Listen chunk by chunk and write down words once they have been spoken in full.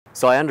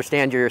So I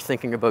understand you're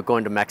thinking about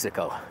going to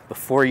Mexico.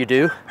 Before you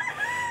do,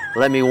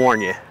 let me warn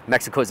you,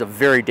 Mexico is a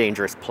very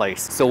dangerous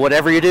place. So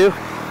whatever you do,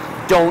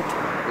 don't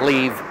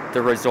leave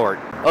the resort.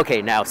 Okay,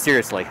 now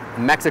seriously,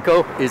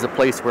 Mexico is a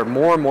place where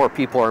more and more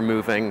people are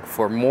moving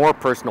for more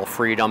personal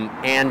freedom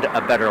and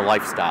a better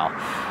lifestyle.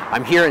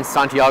 I'm here in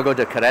Santiago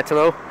de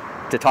Querétaro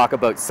to talk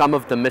about some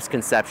of the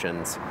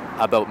misconceptions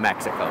about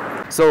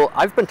Mexico. So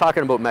I've been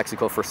talking about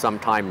Mexico for some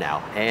time now,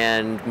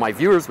 and my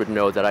viewers would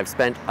know that I've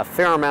spent a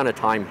fair amount of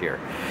time here.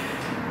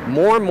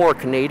 More and more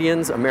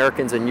Canadians,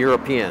 Americans, and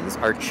Europeans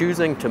are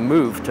choosing to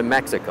move to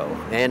Mexico.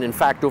 And in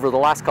fact, over the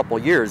last couple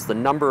of years, the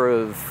number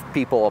of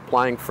people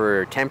applying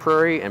for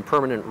temporary and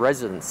permanent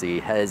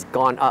residency has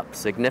gone up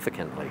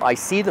significantly. I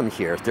see them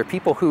here. They're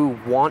people who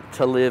want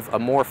to live a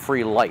more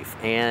free life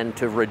and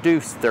to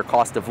reduce their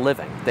cost of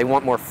living. They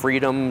want more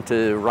freedom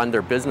to run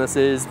their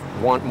businesses,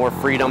 want more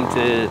freedom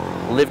to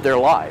live their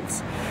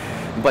lives.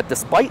 But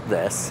despite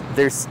this,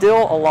 there's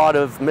still a lot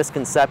of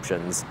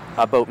misconceptions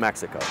about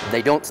Mexico.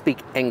 They don't speak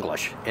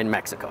English in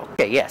Mexico.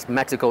 Okay, yes,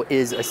 Mexico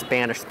is a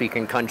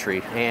Spanish-speaking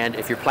country, and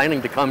if you're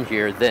planning to come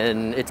here,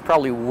 then it's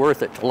probably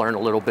worth it to learn a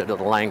little bit of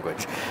the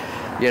language.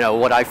 You know,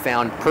 what I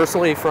found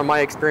personally from my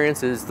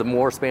experience is the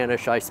more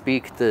Spanish I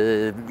speak,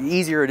 the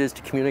easier it is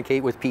to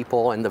communicate with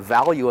people, and the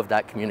value of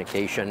that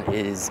communication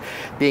is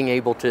being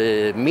able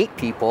to meet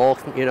people,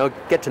 you know,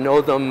 get to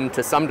know them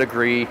to some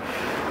degree,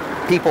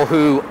 people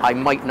who I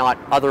might not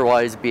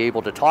otherwise be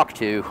able to talk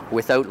to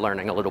without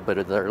learning a little bit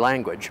of their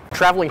language.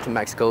 Traveling to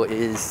Mexico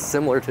is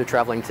similar to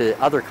traveling to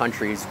other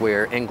countries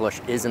where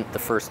English isn't the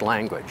first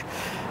language.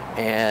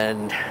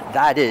 And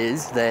that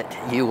is that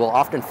you will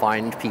often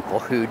find people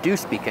who do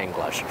speak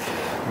English.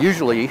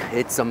 Usually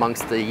it's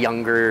amongst the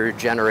younger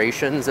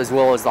generations as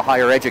well as the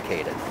higher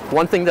educated.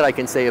 One thing that I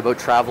can say about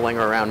traveling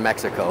around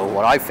Mexico,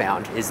 what I've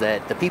found is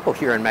that the people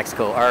here in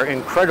Mexico are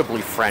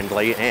incredibly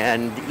friendly,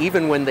 and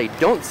even when they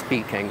don't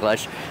speak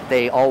English,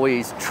 they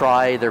always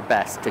try their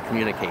best to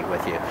communicate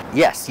with you.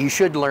 Yes, you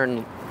should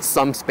learn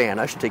some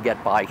Spanish to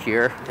get by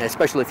here,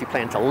 especially if you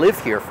plan to live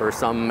here for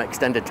some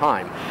extended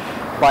time.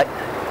 But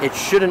it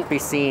shouldn't be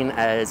seen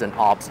as an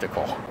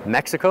obstacle.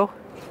 Mexico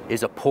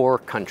is a poor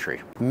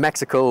country.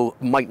 Mexico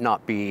might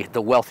not be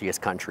the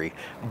wealthiest country,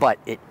 but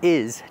it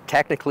is,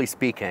 technically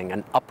speaking,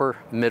 an upper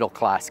middle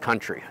class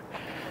country.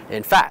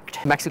 In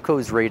fact, Mexico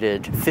is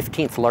rated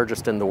 15th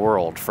largest in the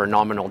world for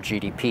nominal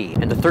GDP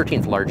and the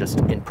 13th largest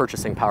in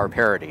purchasing power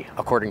parity,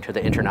 according to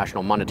the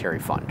International Monetary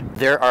Fund.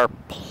 There are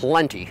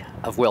plenty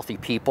of wealthy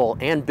people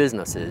and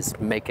businesses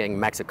making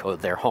Mexico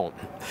their home.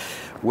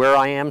 Where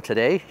I am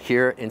today,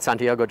 here in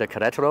Santiago de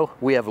Querétaro,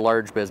 we have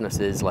large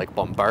businesses like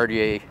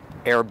Bombardier,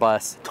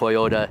 Airbus,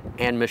 Toyota,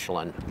 and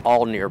Michelin,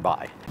 all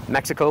nearby.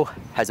 Mexico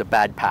has a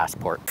bad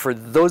passport. For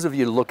those of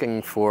you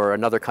looking for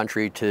another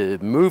country to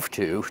move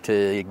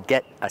to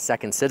get a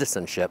second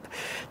citizenship,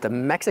 the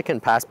Mexican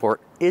passport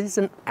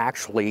isn't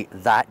actually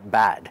that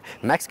bad.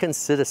 Mexican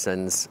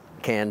citizens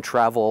can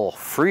travel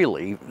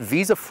freely,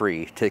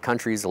 visa-free, to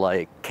countries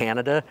like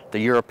Canada, the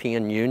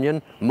European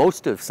Union,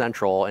 most of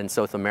Central and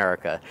South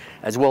America,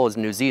 as well as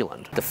New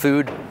Zealand. The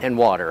food and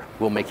water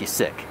will make you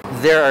sick.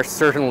 There are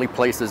certainly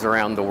places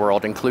around the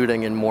world,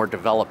 including in more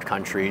developed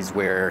countries,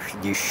 where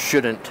you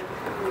shouldn't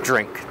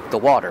drink the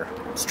water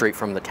straight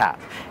from the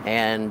tap.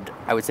 And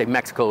I would say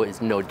Mexico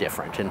is no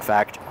different. In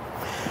fact,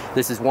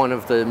 this is one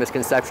of the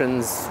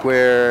misconceptions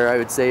where I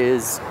would say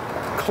is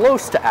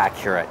close to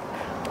accurate.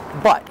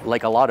 But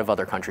like a lot of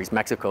other countries,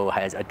 Mexico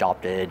has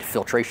adopted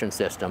filtration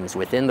systems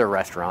within their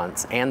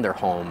restaurants and their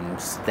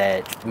homes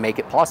that make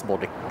it possible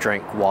to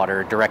drink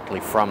water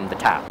directly from the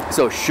tap.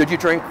 So should you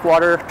drink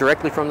water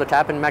directly from the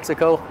tap in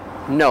Mexico?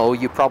 No,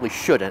 you probably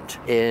shouldn't.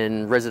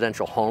 In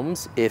residential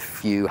homes,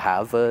 if you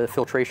have a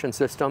filtration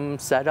system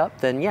set up,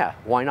 then yeah,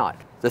 why not?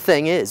 The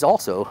thing is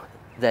also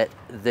that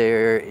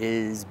there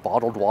is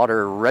bottled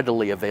water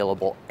readily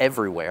available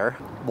everywhere.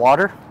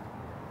 Water,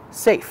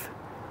 safe.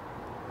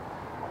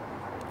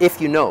 If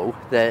you know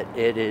that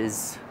it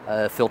is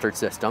a filtered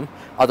system.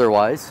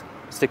 Otherwise,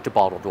 stick to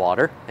bottled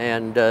water,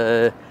 and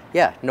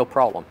yeah, no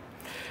problem.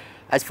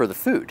 As for the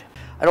food,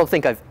 I don't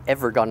think I've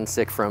ever gotten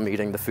sick from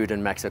eating the food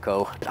in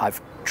Mexico.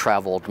 I've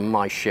traveled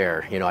my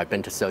share. You know, I've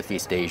been to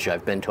Southeast Asia,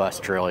 I've been to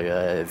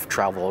Australia, I've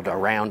traveled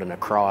around and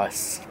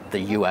across the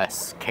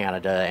US,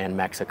 Canada, and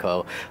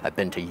Mexico. I've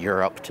been to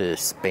Europe, to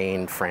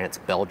Spain, France,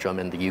 Belgium,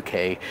 and the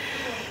UK.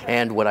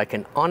 And what I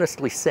can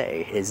honestly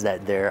say is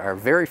that there are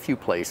very few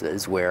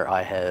places where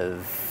I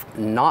have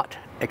not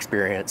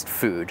experienced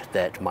food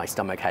that my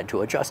stomach had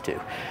to adjust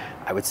to.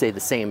 I would say the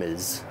same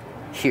is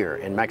here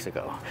in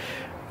Mexico.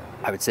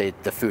 I would say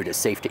the food is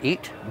safe to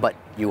eat, but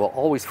you will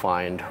always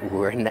find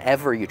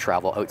whenever you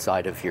travel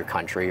outside of your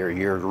country or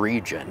your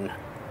region,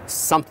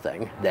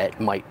 something that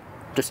might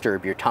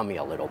disturb your tummy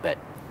a little bit.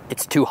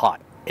 It's too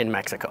hot in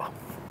Mexico.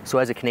 So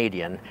as a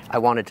Canadian, I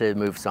wanted to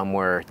move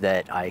somewhere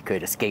that I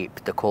could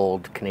escape the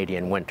cold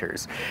Canadian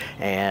winters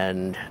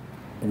and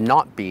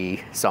not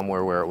be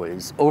somewhere where it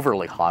was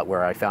overly hot,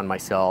 where I found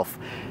myself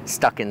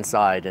stuck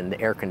inside in the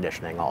air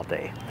conditioning all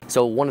day.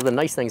 So one of the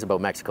nice things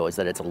about Mexico is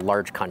that it's a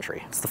large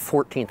country. It's the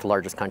 14th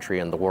largest country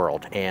in the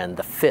world and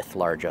the 5th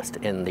largest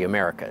in the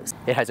Americas.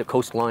 It has a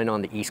coastline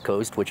on the east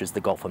coast, which is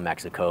the Gulf of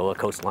Mexico, a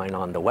coastline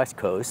on the west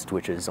coast,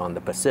 which is on the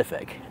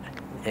Pacific.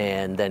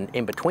 And then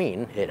in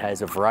between, it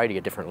has a variety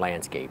of different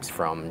landscapes,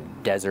 from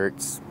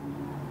deserts,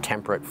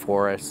 temperate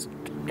forests,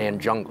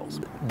 and jungles.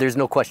 There's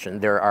no question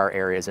there are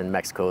areas in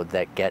Mexico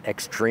that get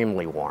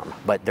extremely warm,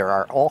 but there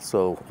are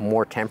also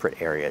more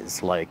temperate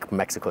areas like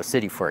Mexico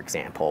City, for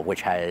example,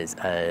 which has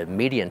a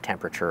median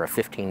temperature of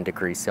 15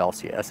 degrees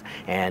Celsius,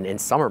 and in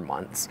summer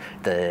months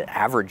the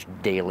average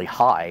daily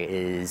high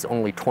is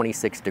only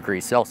 26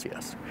 degrees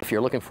Celsius. If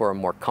you're looking for a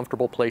more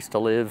comfortable place to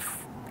live,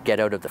 get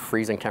out of the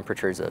freezing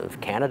temperatures of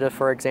Canada,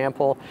 for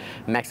example,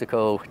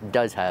 Mexico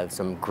does have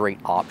some great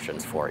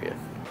options for you.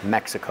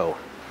 Mexico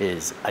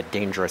is a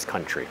dangerous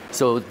country.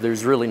 So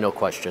there's really no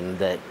question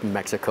that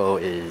Mexico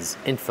is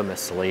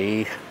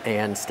infamously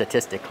and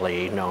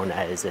statistically known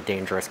as a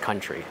dangerous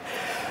country.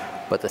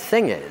 But the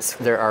thing is,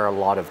 there are a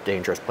lot of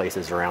dangerous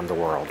places around the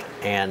world,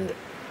 and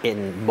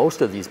in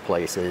most of these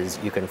places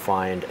you can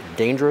find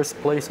dangerous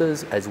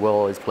places as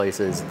well as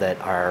places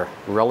that are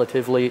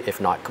relatively,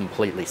 if not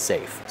completely,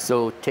 safe.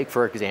 So take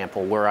for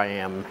example where I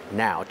am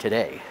now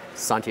today,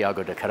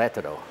 Santiago de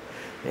Querétaro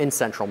in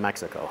central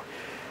Mexico.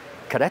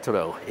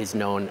 Querétaro is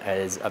known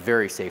as a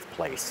very safe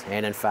place,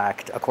 and in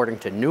fact, according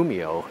to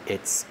Numio,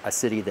 it's a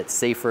city that's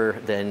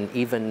safer than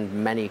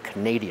even many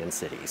Canadian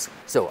cities.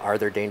 So are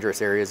there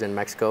dangerous areas in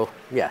Mexico?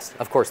 Yes,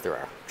 of course there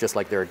are, just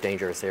like there are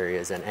dangerous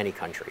areas in any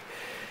country.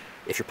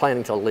 If you're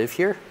planning to live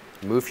here,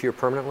 move here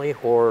permanently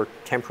or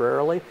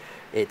temporarily,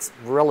 it's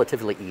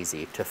relatively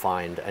easy to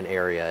find an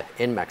area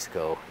in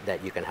Mexico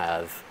that you can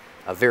have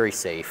a very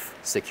safe,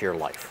 secure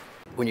life.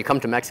 When you come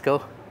to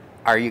Mexico,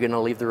 are you going to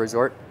leave the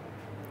resort?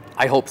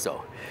 I hope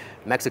so.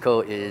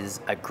 Mexico is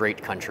a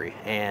great country,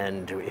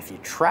 and if you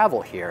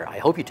travel here, I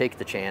hope you take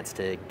the chance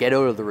to get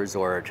out of the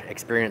resort,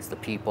 experience the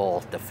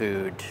people, the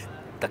food,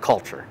 the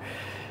culture.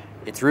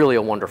 It's really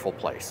a wonderful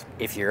place.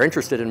 If you're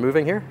interested in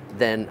moving here,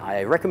 then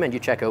I recommend you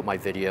check out my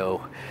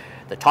video,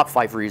 the top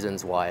 5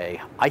 reasons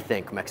why I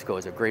think Mexico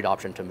is a great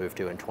option to move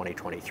to in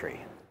 2023.